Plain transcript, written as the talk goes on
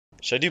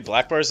Should I do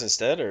black bars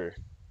instead, or?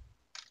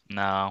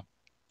 No.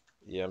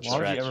 Yeah, I'm Why would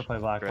stretch. you ever play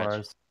black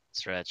bars?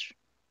 Stretch.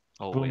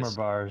 Boomer Always.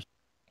 bars.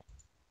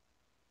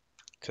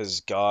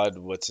 Cause God,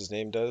 what's his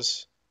name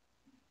does?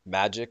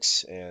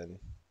 Magics and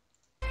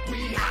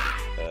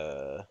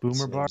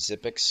Boomer bars.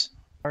 Zippix.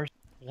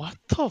 What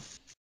the f?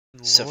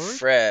 Lord?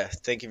 Safre,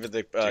 thank you for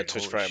the Dude,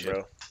 Twitch holy Prime, shit.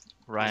 bro.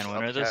 Ryan,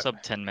 when are the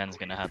sub 10 men's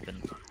gonna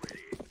happen?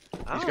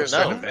 I He's don't gonna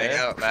start know, to bang man.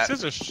 out, Matt.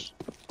 These guys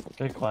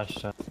Good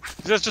question.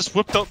 just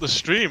whipped out the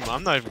stream.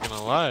 I'm not even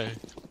gonna lie.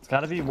 It's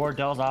gotta be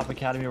Wardell's Op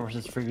Academy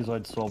versus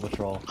Freakazoid Soul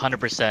Patrol.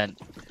 100%.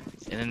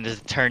 And then the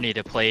tourney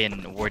to play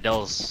in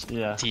Wardell's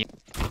Yeah. team.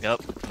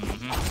 Yep.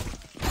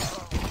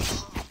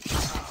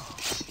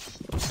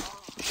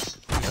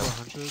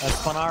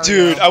 That's fun.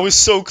 Dude, I was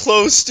so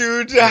close,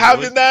 dude, to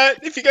having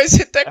that. If you guys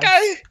hit that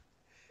guy.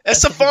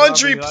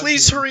 Esafandri,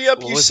 please hurry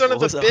up, you son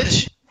of a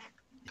bitch.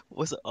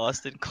 Was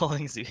Austin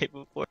calling Zuhei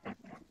before?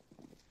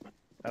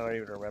 I don't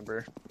even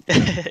remember.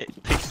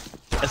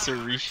 That's a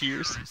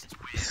reshears.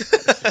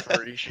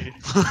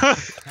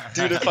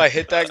 Dude, if I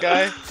hit that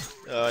guy,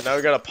 now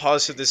we gotta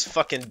pause for this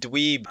fucking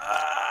dweeb.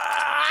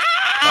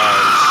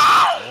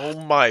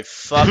 Oh my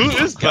fucking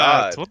Who is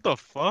god. that? What the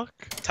fuck?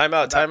 Time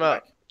out, time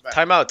out.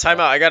 Time out, time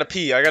out. I gotta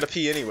pee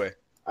anyway.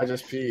 I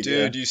just peed.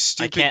 Dude, yeah. you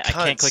stupid I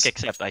can't click cunts.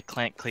 accept. I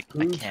can't click. I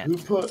Who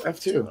can't. put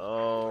F2?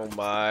 Oh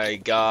my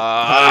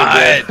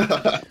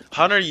god.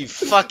 Hunter, you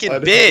fucking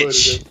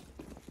bitch.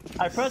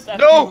 I pressed F2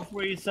 No!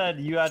 before you said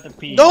you had to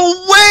pee.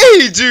 No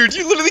way, dude.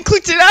 You literally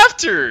clicked it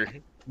after.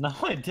 No,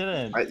 I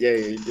didn't. Yeah,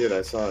 you did.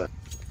 I saw it.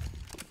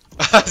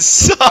 I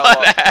saw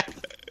that.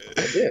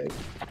 I did.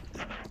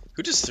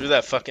 Who just threw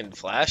that fucking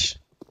flash?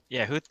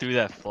 Yeah, who threw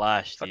that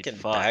flash? Dude? Fucking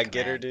Fuck, bag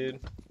getter, man. dude.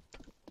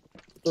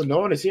 Oh, no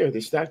one is here. They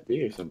stacked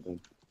B or something.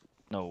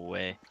 No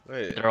way.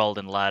 Wait, They're all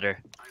in ladder.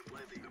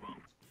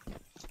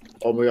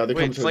 Oh my god, they're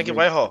coming wait, to flanking me.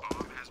 Whitehall.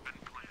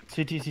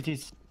 CT.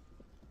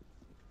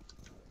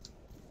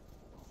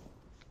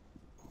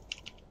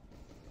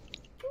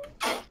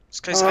 This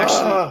guy's actually.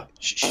 Ah!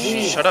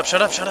 Shut up,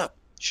 shut up, shut up.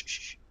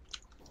 Shh.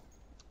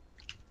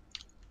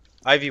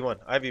 Ivy one,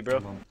 Ivy, bro.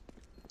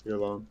 You're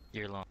alone.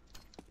 You're long.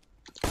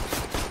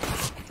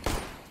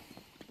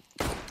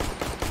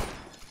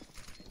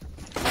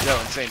 Yo,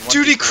 insane.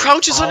 Dude, he 1v4.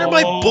 crouches under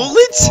my Oh.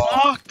 bullets?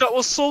 Fuck, that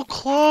was so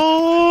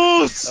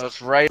close. That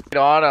was right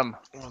on him.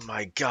 Oh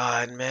my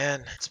god,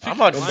 man. Speaking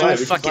I'm on of full mine, we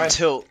can fucking find-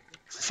 tilt.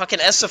 Fucking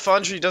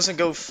Esafandri doesn't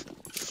go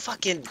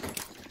fucking.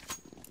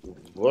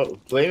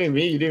 What? Blaming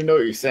me? You didn't even know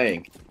what you're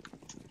saying.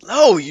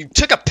 No, you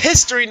took a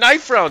piss during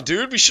knife round,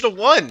 dude. We should have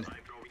won.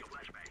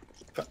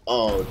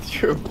 Oh,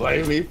 you're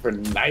blaming me for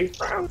knife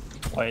round?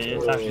 Wait,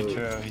 it's actually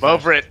true. He's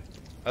Over it.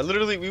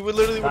 We would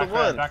literally would have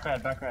won. Back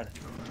red.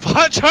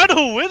 What? Try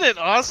to win it,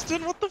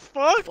 Austin. What the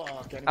fuck?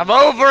 I'm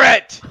over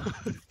it.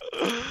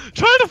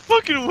 Try to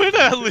fucking win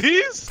at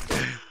least.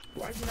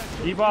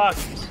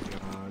 D-box.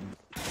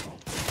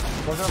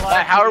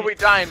 Matt, how are we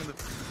dying?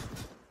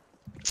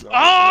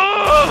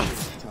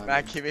 Oh!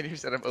 Matt came in here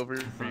said I'm over.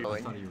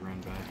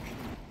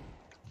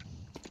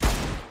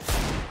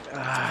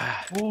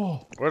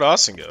 Where'd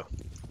Austin go?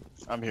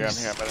 I'm here. I'm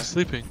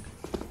Sleeping.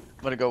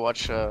 gonna go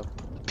watch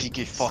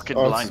Peaky fucking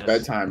Oh, it's Blinders.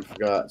 bedtime.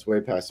 Forgot. It's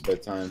way past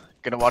bedtime.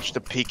 Gonna watch the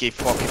Peaky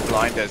fucking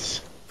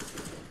Blinders.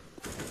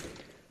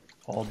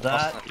 Hold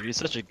that. Dude, it's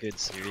such a good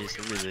series.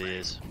 It really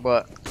is.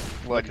 What?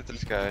 Look at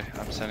this guy.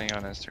 I'm sending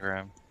on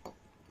Instagram.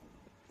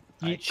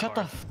 You shut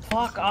the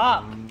fuck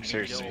up.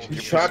 Seriously.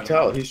 He's trapped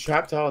out. He's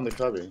trapped out in the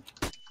cubby.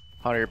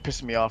 Hunter, you're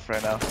pissing me off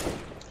right now.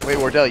 Wait,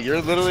 Wardell,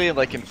 you're literally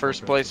like in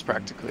first place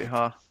practically,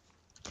 huh?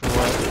 For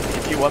what?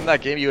 If you won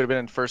that game, you would have been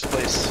in first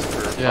place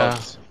for Yeah,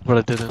 PUGs. but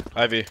I didn't.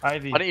 Ivy.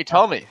 Ivy. Why didn't you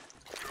tell me?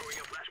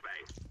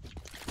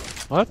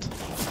 What? I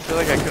feel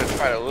like I could have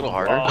tried a little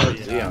harder. Oh,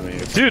 Yeah, I mean,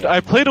 Dude, I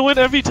play to win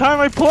every time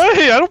I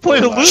play. I don't play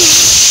to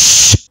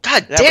lose.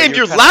 God Yeah, damn, but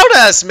you're you're loud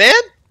ass, man.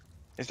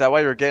 Is that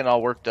why you were getting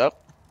all worked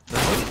up?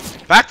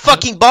 Back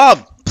fucking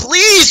Bob.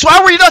 Please,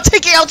 why were you not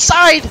taking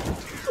outside?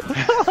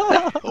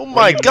 Oh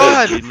my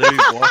god. You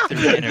literally walked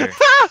through dinner.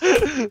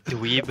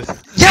 Dweeb.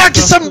 Yeah,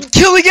 cause I'm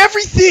killing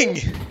everything.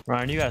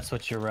 Ryan, you gotta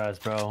switch your res,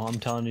 bro. I'm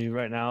telling you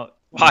right now.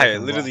 Why? I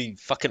literally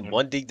fucking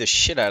one-dig the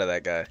shit out of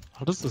that guy.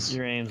 What is this?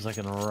 Your aim's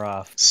looking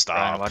rough. Ryan,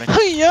 Stop. why I don't you-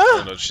 Hey, yeah.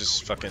 don't know, it's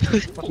just fucking.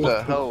 What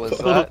the hell was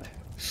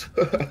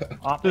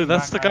that? Dude,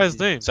 that's the guy's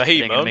name. So hey,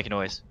 They're gonna Mo. make a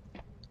noise.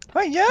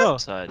 Hey, yeah. Oh.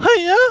 Outside.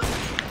 Hey,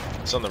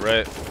 yeah. It's on the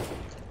right.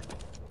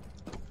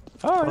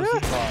 Oh,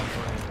 yeah.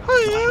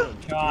 Oh,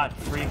 yeah. God,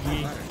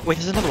 freaky. Wait,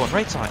 there's another one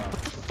right side. What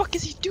the fuck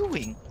is he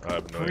doing? I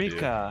have no idea.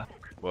 Freaka.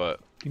 What?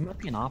 You might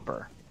be an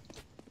opper.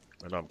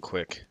 I know I'm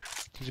quick.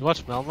 Did you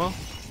watch Malmo?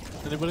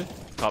 Anybody?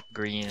 Top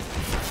green.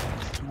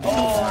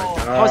 Oh,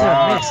 How was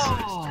that a miss?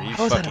 Are you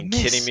How is that a fucking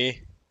miss? kidding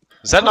me?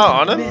 Is that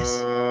not on him?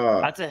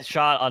 That's a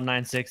shot on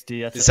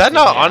 960. That's Is that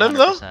not on him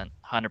though?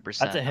 100%.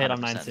 That's a hit on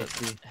 100%.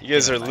 960. You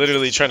guys are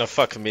literally trying to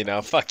fuck with me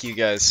now. Fuck you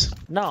guys.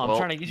 No, I'm Well,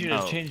 trying to get you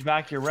no. to change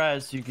back your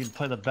res so you can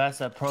play the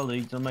best at Pro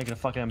League. Don't make it a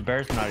fucking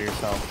embarrassment out of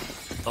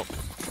yourself.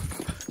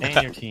 Oh.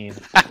 And your team.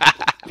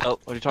 Oh,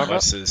 what are you talking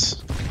about?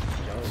 Buses.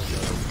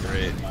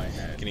 Great.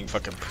 Getting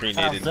fucking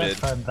pre-nated mid.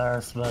 That's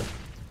embarrassment.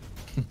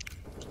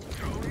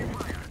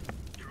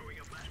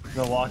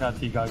 Go walk out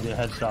PUG, get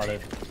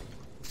headshotted.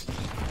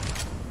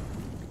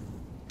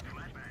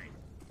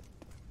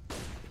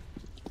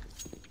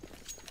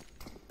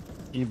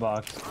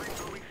 E-box.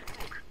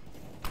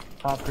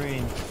 Top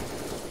green.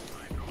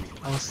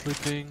 I was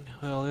sleeping.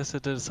 Well, yes,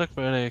 it did suck,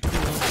 but hey,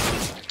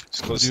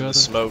 It's close to the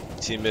smoke.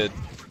 Team mid.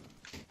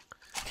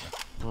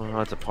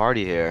 Oh, it's a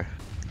party here.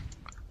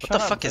 What the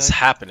fuck is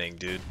happening,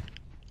 dude?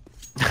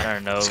 I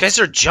don't know. These guys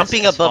are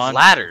jumping above spawn.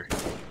 ladder.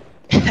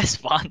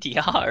 Spawn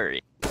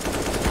Diari.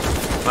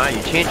 Man,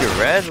 you changed your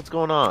res? What's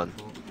going on?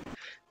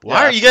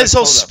 Why are you guys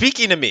all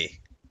speaking to me?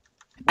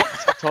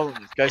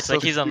 It's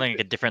like he's on like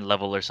a different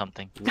level or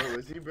something. Where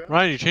was he, bro?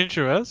 Ryan, you changed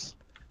your res?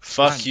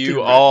 Fuck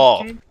you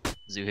all.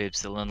 Zuhaib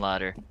still in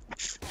ladder.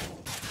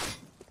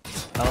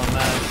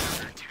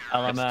 LMS.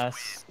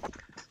 LMS.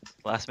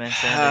 Last man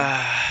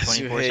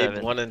standing. 24/7.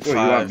 Zuhaib, 1 and Wait, you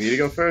want 5. me to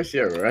go first?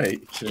 Yeah, right.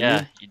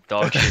 Yeah, you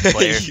dog shit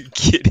player. you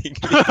kidding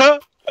me?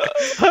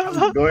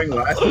 I'm going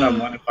last and I'm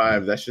 1 and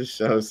 5. That should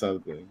show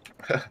something.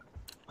 That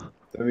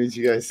means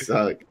you guys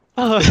suck.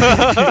 Why'd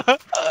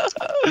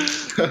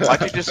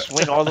you just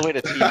swing all the way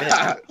to team in?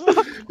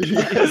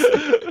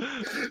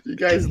 You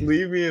guys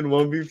leave me in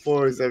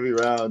 1v4s every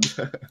round.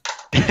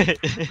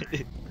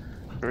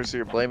 So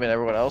you're blaming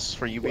everyone else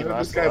for you Why being did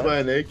last this guy alive? buy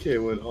an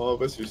AK when all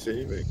of us are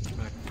saving?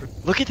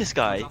 Look at this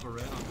guy.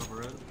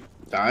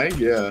 Dying?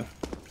 Yeah.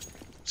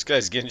 This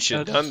guy's getting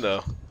shit done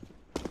though.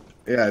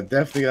 Yeah,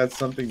 definitely got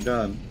something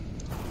done.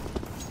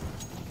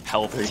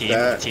 Help Take team,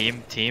 that.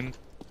 team.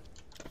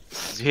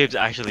 Zuhaib's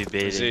actually Is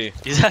baiting.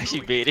 he? He's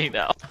actually baiting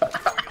now.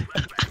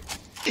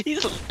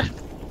 He's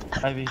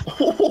Ivy.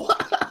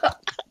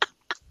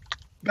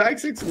 Back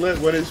 6 lit,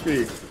 what is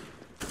he?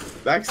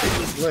 Back 6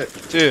 is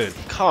lit. Dude,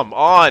 come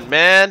on,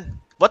 man.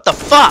 What the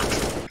fuck?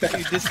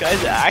 Dude, this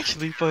guy's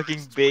actually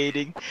fucking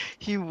baiting.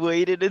 He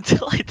waited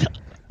until I died.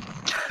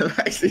 I'm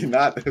actually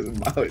not. There's a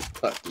Molotov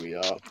fucked me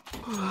off.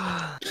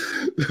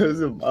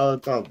 There's a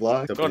Molotov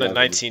block. I'm going to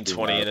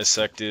 1920 in a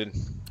sec, dude.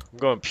 I'm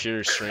going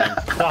pure stream.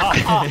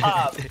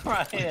 Stop,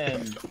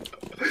 Ryan.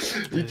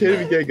 You can't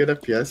even get good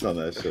FPS on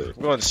that shit.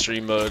 I'm going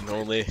stream mode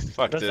only.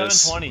 Fuck Go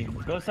this.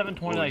 720. Go 720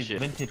 Holy like shit.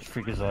 vintage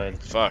Freakazoid.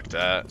 Fuck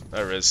that.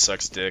 That res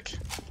sucks dick.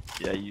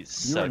 Yeah, you You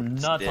suck. were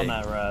nuts on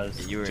that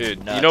res. You were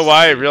Dude, nuts. you know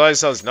why I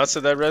realized I was nuts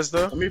at that res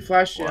though? Let me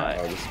flash you Why? out.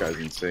 Oh, this guy's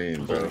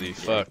insane, bro. Holy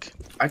fuck.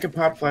 I can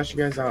pop flash you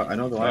guys out. I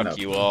know the lineup. Fuck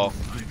you all.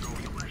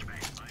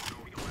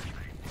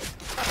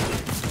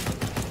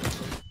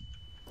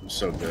 I'm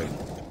so good.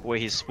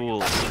 Wait, he's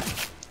spooled.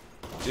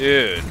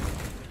 Dude.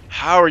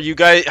 How are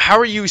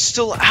you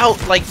still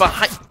out like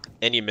behind?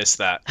 And you missed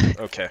that.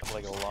 Okay.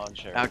 Like a lawn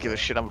chair. I don't give a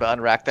shit. I'm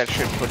gonna unrack that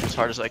shit and push as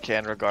hard as I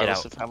can, regardless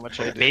out. of how much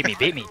I do. Bait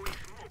me.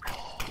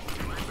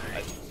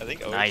 I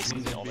think Nice. OG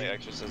is the only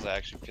exercise I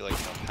actually feel like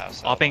I'm gonna pass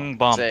out. Popping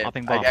bomb. Same.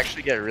 Popping I bomb.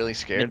 actually get really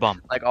scared. Mid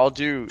bomb. Like I'll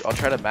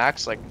try to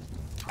max like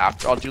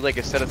after I'll do like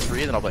a set of 3,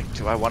 and then I'll be like,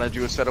 do I want to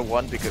do a set of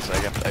 1 because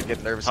I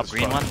get nervous. Top as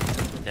green fuck.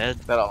 one. Dead.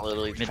 Then I'll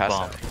literally Mid pass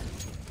bomb. out.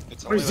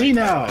 It's Where's only, he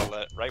like, now?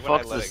 Right when I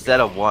Fuck's let the it set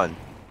go. of 1?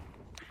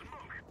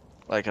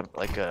 Like a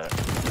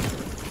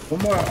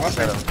One more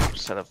set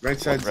of right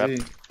side rep.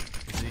 Z.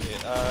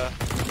 Yeah,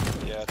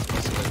 it's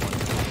mostly like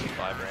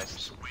 1.5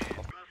 rounds.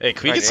 Hey,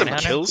 can we Right, get some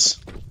Hunter? kills?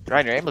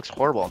 Ryan, your aim looks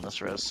horrible on this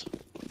res.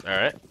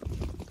 Alright.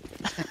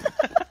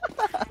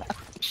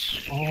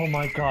 Oh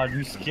my god,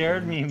 you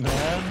scared me,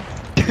 man.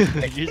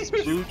 You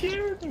spooked.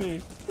 Scared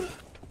me.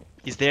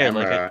 He's there.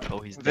 Like, Camera. oh,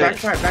 he's there. Back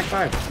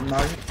five.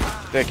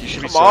 Vic, you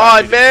should be Come so on,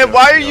 happy to man. go,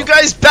 Why are yo. you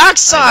guys I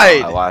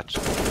backside? watch.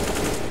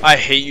 I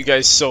hate you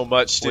guys so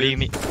much, dude. What do you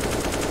mean?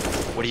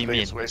 What do you mean?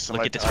 Biggest waste of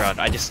Look my at this time. round.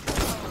 I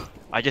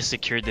just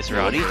secured this What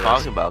round. are you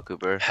talking about,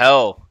 Cooper?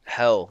 Hell.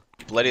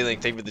 Bloody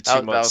Link, thank you for the 2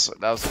 That months. was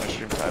my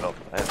stream title.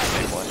 I had the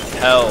same one.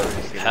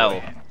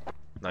 Hell.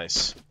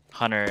 Nice.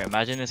 Hunter,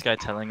 imagine this guy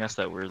telling us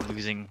that we're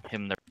losing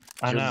him the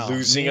I You're know.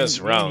 losing us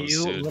and rounds,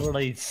 you dude.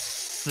 literally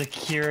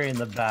securing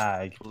the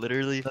bag.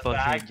 literally The fucking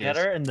bag just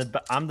getter and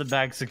I'm the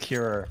bag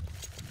securer.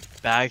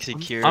 bag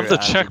secure. I'm the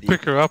as check the-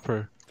 picker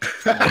upper.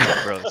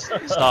 Bro,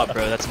 stop,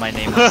 bro. That's my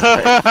name.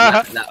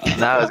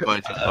 Now it's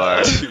going too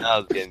far. Now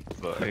it's getting too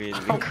far. Okay,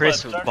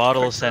 Chris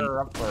Bottle sent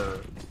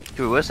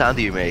Cooper, what sound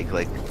do you make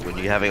like when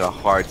you're having a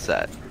hard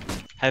set?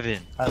 heaven.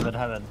 Heaven.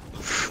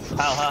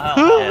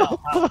 Hell.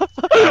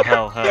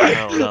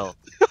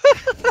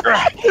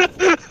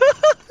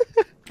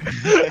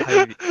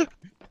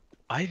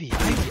 Ivy.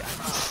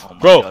 Oh my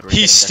Bro, God, we're he's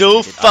getting still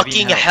decimated. Ivy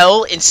fucking hell.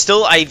 hell and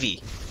still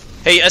Ivy.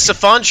 Hey,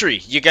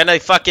 Esafandri, you gonna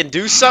fucking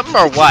do something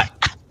or what?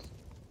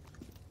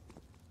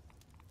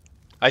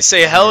 I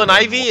say hell and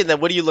Ivy, and then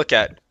what do you look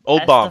at?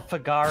 Old bomb.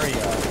 Estefagario.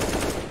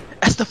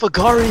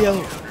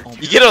 Estefagario. Oh,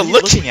 You get a what are you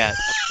look- looking at.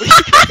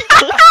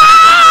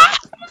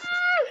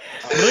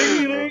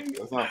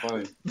 That's not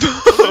funny.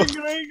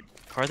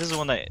 Karthus is the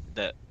one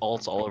that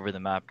ults all over the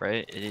map,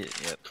 right? Yep.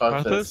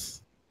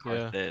 Carthus.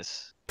 Yeah.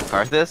 This.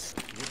 Karthus?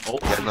 Oh, you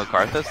guys know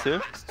Karthus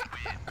too?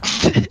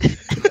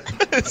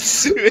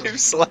 Sweep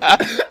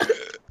slap.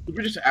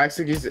 Cooper just acts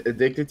like he's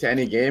addicted to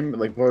any game,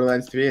 like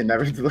Borderlands 3, and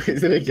never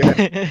plays it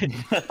again.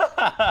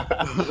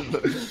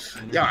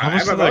 Yo, How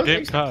much does that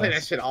game I play that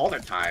cost? shit all the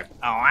time.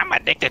 Oh, I'm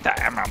addicted to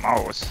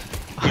MMOs.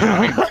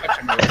 I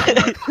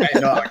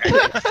know, like,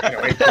 I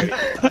can't wait to I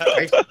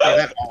used to play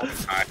that all the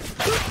time.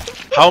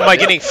 How am I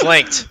getting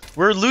flanked?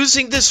 We're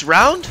losing this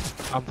round?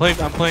 I'm playing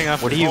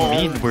after. What do you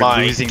mean we're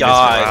my losing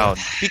God. this round?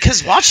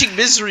 Because watching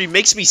Misery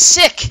makes me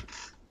sick.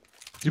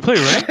 You play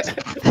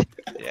ranked?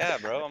 Yeah,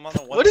 bro, I'm on the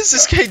one. What is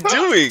this guy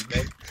doing?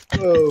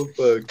 Oh,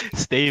 fuck.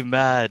 Stay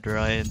mad,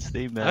 Ryan.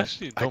 Stay I mad.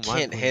 actually I don't mind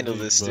can't playing handle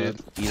League, this, but- dude.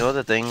 You know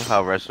the thing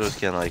how wrestlers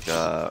can like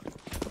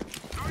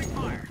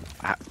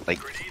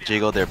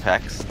jiggle their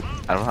pecs?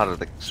 I don't know how to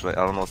like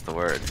I don't know what's the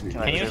word. Can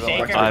you shake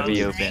her?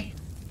 5e open.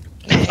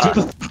 Do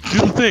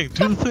the thing.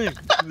 Do the thing.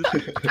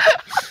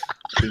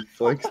 They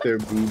flex their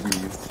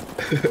boobies.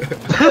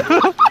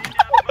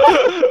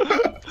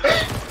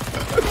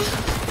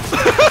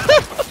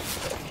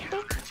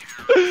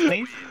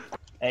 Please?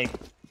 Hey,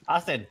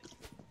 Austin,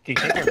 can you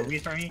take your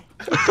movies from me?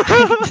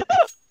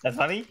 That's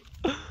funny?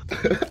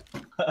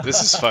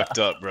 This is fucked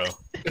up, bro.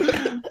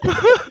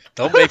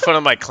 Don't make fun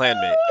of my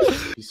clanmate.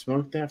 You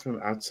smoked that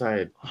from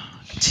outside.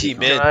 T Good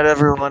mid. night,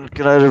 everyone.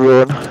 Good night,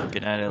 everyone.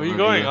 Good night, Where are you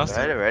going, Olivia.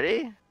 Austin?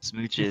 Already?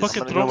 Smooches.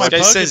 Fucking I'm throw gonna my This guy plug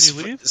and says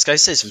you leave? this guy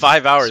says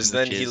 5 hours,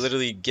 then he Smooches.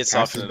 literally gets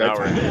off in an That's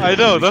hour. his bedtime. I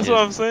know. That's what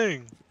I'm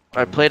saying.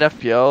 I played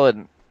FPL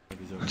and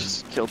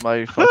just killed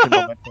my fucking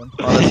momentum.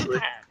 Honestly,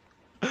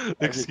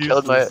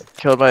 Excuses.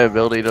 killed my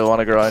ability to want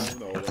to grind.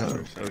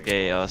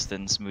 Okay,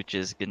 Austin.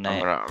 Smooches. Good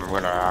night. I'm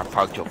gonna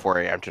PUG till 4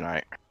 a.m.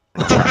 tonight.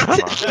 I'm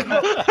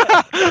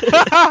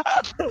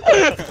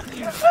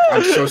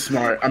so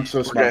smart. I'm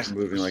so smart Okay. for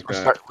moving like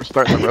that. We're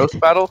starting the roast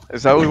battle.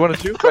 Is that what we want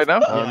to do right now?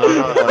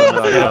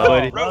 Yeah,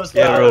 buddy. Roast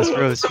Yeah, battle.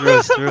 roast.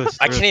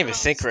 I can't even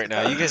think right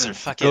now. You guys are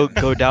fucking.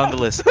 Go down the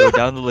list. Go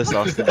down the list,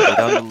 Austin. Go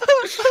down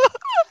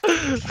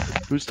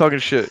the, Who's talking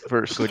shit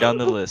first? go down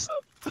the list.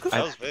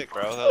 That was big,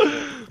 bro. That was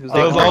big.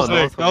 That was all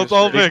Vic. That was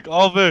all Vic.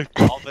 All Vic.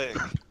 All big.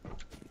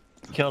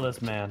 Kill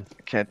this man.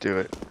 Can't do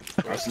it.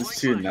 Austin's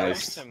too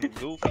nice. I'm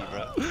goofy,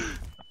 bro.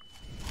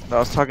 No, I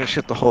was talking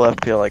shit the whole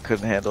FPL. I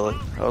couldn't handle it.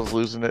 I was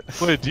losing it.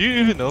 Wait, do you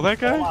even know that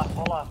guy?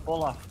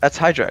 Hold off. That's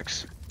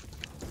Hydrax.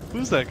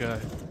 Who's that guy?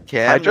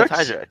 Cam, Hydrax?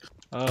 that's Hydrax.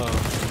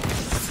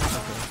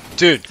 Oh.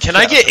 Dude, can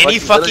I get any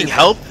fucking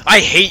help? I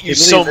hate you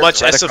so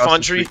much,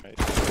 Esafandri.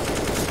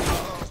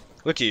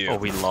 Look at you. Oh,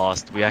 we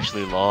lost. We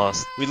actually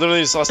lost. We literally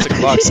just lost to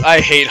Glocks.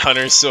 I hate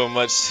Hunter so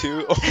much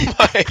too. Oh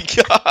my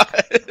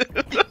god.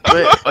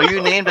 Wait, are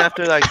you named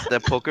after like the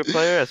poker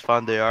player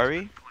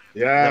Esfandiari?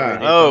 Yeah.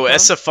 Oh,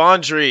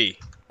 Esafandri.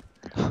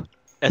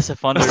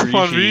 Esafanda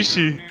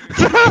Rishi.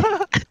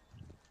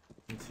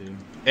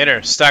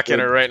 Inner, stack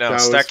inner right now. That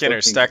was Stack inner,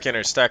 fucking- stack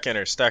inner, stack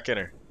inner, stack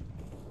inner.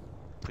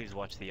 Please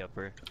watch the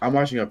upper. I'm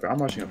watching upper. I'm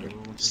watching upper.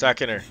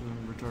 Stack inner.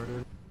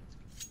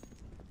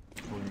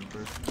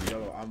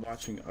 Yo, I'm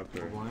watching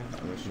upper.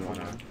 Unless you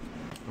wanna.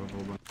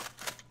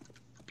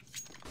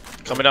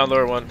 Coming down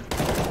lower one.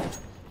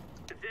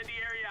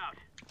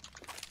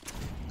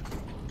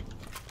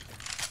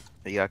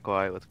 You got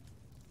quiet with.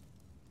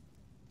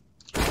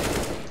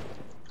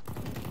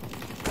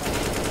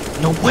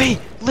 No way!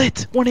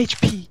 Lit! 1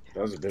 HP!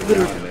 That was a big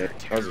round, Nate.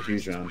 That was a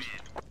huge round.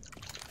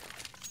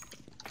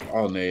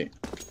 All Nate.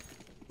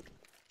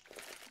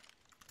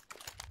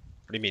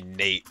 What do you mean,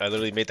 Nate? I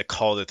literally made the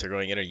call that they're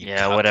going in. Or you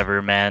Yeah, cunt.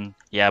 whatever, man.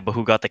 Yeah, but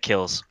who got the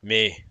kills?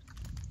 Me.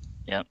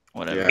 Yep,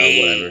 whatever.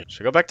 Yeah, whatever.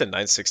 Should I go back to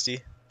 960?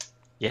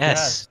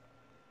 Yes.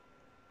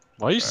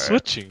 Why are you Alright.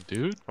 switching,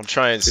 dude? I'm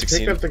trying Just 16,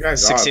 pick up the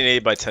guy's 1680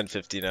 by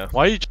 1050 now.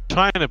 Why are you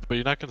trying it, but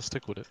you're not gonna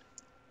stick with it?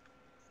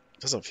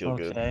 Doesn't feel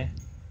good. Okay.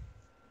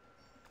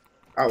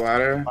 Out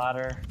ladder.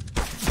 Ladder.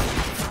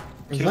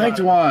 He liked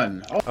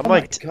one. Oh I'm my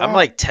like God. I'm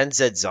like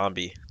 10Z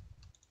zombie.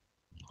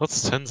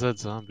 What's 10Z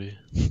zombie?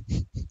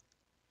 You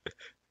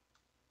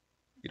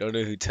don't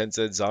know who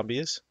 10Z zombie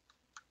is?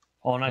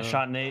 Oh, nice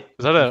shot, Nate.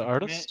 Is that an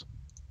artist?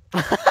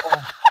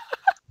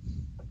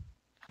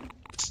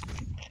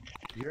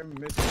 You're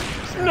missing.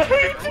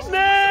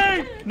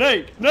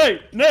 Nate!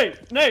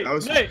 That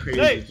was some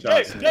crazy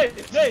shots,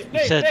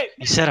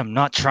 You said I'm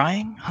not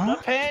trying? The Huh?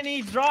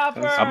 penny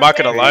dropper! I'm not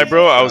gonna lie,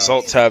 bro. I was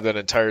alt tab that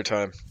entire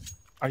time.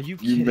 Are you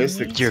You kidding missed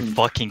me? it. You're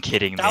fucking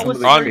kidding me. That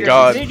was On for your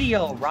God.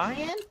 video,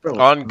 Ryan? Bro, On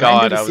Ryan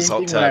God, did the I was same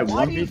alt thing when I tab.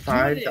 Why do you do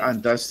 1v5'd this?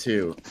 on Dust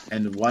 2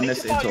 and won Think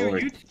this about into your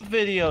org. YouTube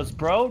videos,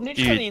 bro.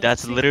 Nick's trying Dude, to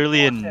that's see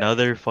literally content.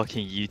 another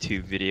fucking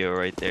YouTube video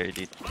right there,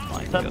 dude. Oh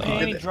my The god.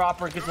 penny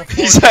dropper gets a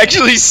He's 4K.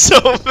 actually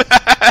so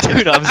mad.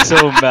 Dude, I'm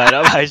so mad.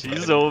 I'm actually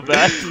so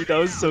mad, dude. That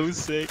was so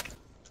sick.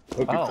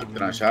 Hope you Oh. clicked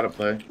it on Shadow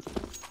Play.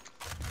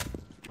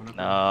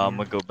 Nah, I'm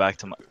gonna go back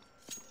to my.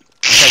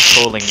 This guy's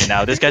trolling me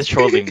now. This guy's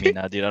trolling me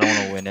now, dude. I don't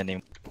want to win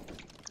anymore.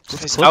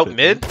 He's Clip out it,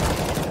 mid.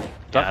 Yeah,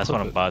 that's what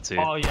I'm about to.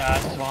 Oh, yeah,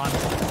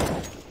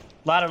 Swan.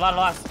 Ladder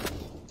last.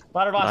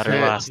 Ladder last. Ladder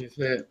Hit, last. He's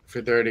hit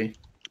for 30.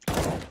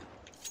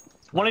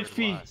 1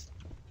 HP.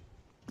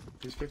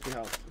 He's 50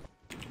 health.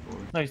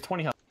 No, he's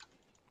 20 health.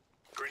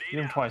 Hit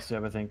him twice,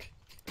 Deb, I think.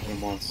 Hit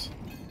him once.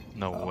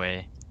 No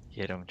way.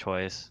 Hit him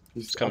twice.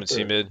 He's coming to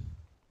you mid.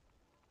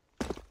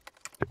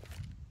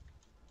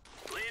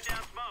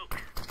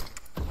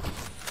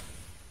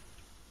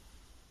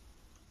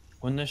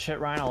 Win this shit,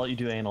 Ryan. I'll let you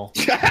do anal.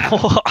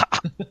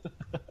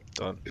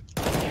 Done.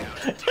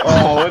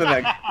 Oh, look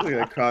at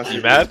that cross.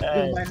 You mad?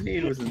 My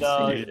need was insane.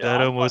 No, Dude, yeah,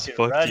 that I'm almost fucking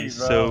fucked ready, you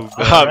bro. so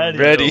I'm I'm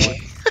ready.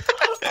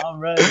 bro. I'm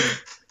ready.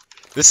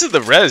 This is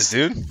the res,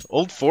 dude.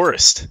 Old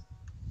Forest.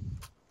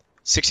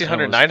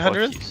 1600, That almost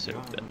 900? fucked you so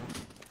bad.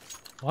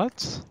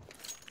 What?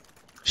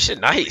 Shit,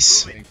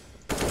 nice. I'm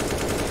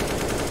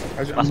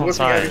That's on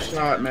whipping every side.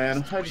 shot,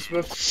 man. I just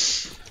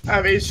whipped. I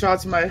have 8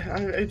 shots in my.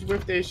 I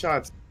whipped 8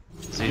 shots.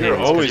 So You're it's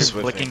 'cause always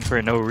you're whipping. flicking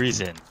for no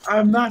reason.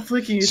 I'm not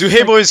flicking. It's So just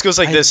Hey like, Boys goes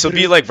like I this. He'll be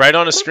literally- like right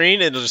on a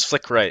screen and it'll just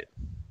flick right.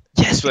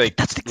 Yes, like,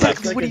 that's It's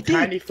exactly like what a he did.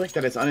 tiny flick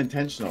that is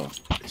unintentional.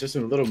 It's just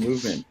a little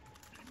movement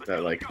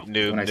that like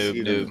Noob, when I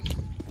see noob,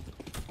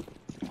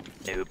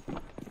 them,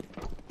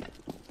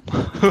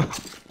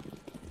 Noob.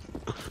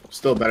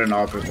 still better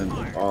knockers than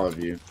all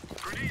of you.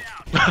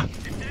 I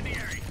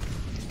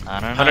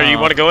don't know. Hunter, you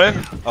want to go in?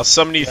 I'll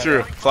summon you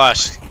through.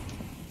 Flash.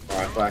 Oh,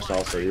 I flashed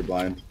also. You're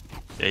blind.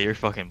 Yeah, you're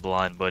fucking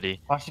blind, buddy.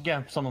 Watch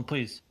again, someone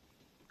please.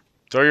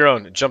 Throw your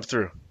own. Jump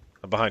through.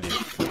 I'm behind you.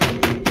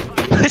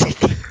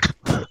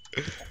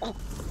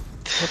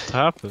 What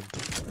happened?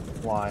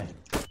 Why?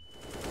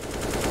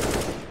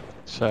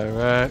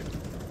 Chirac.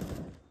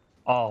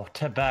 Oh,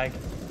 tip bag.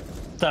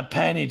 The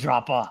penny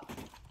dropper.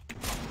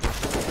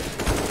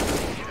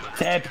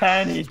 The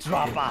penny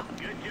dropper.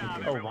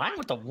 Oh, Ryan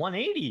with the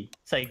 180.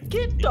 Say,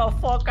 get the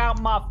fuck out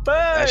my face.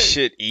 That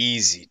shit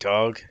easy,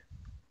 dog.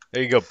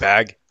 There you go,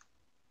 bag.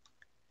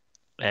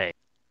 Hey,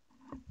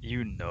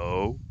 you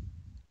know.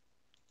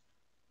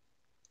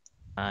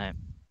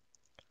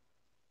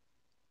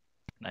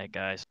 Night,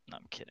 guys. No,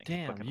 I'm kidding.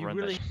 Damn, Fucking you run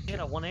really that hit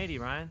a 180,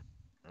 Ryan.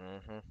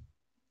 Mm-hmm.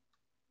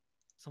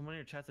 Someone in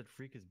your chat said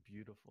freak is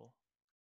beautiful.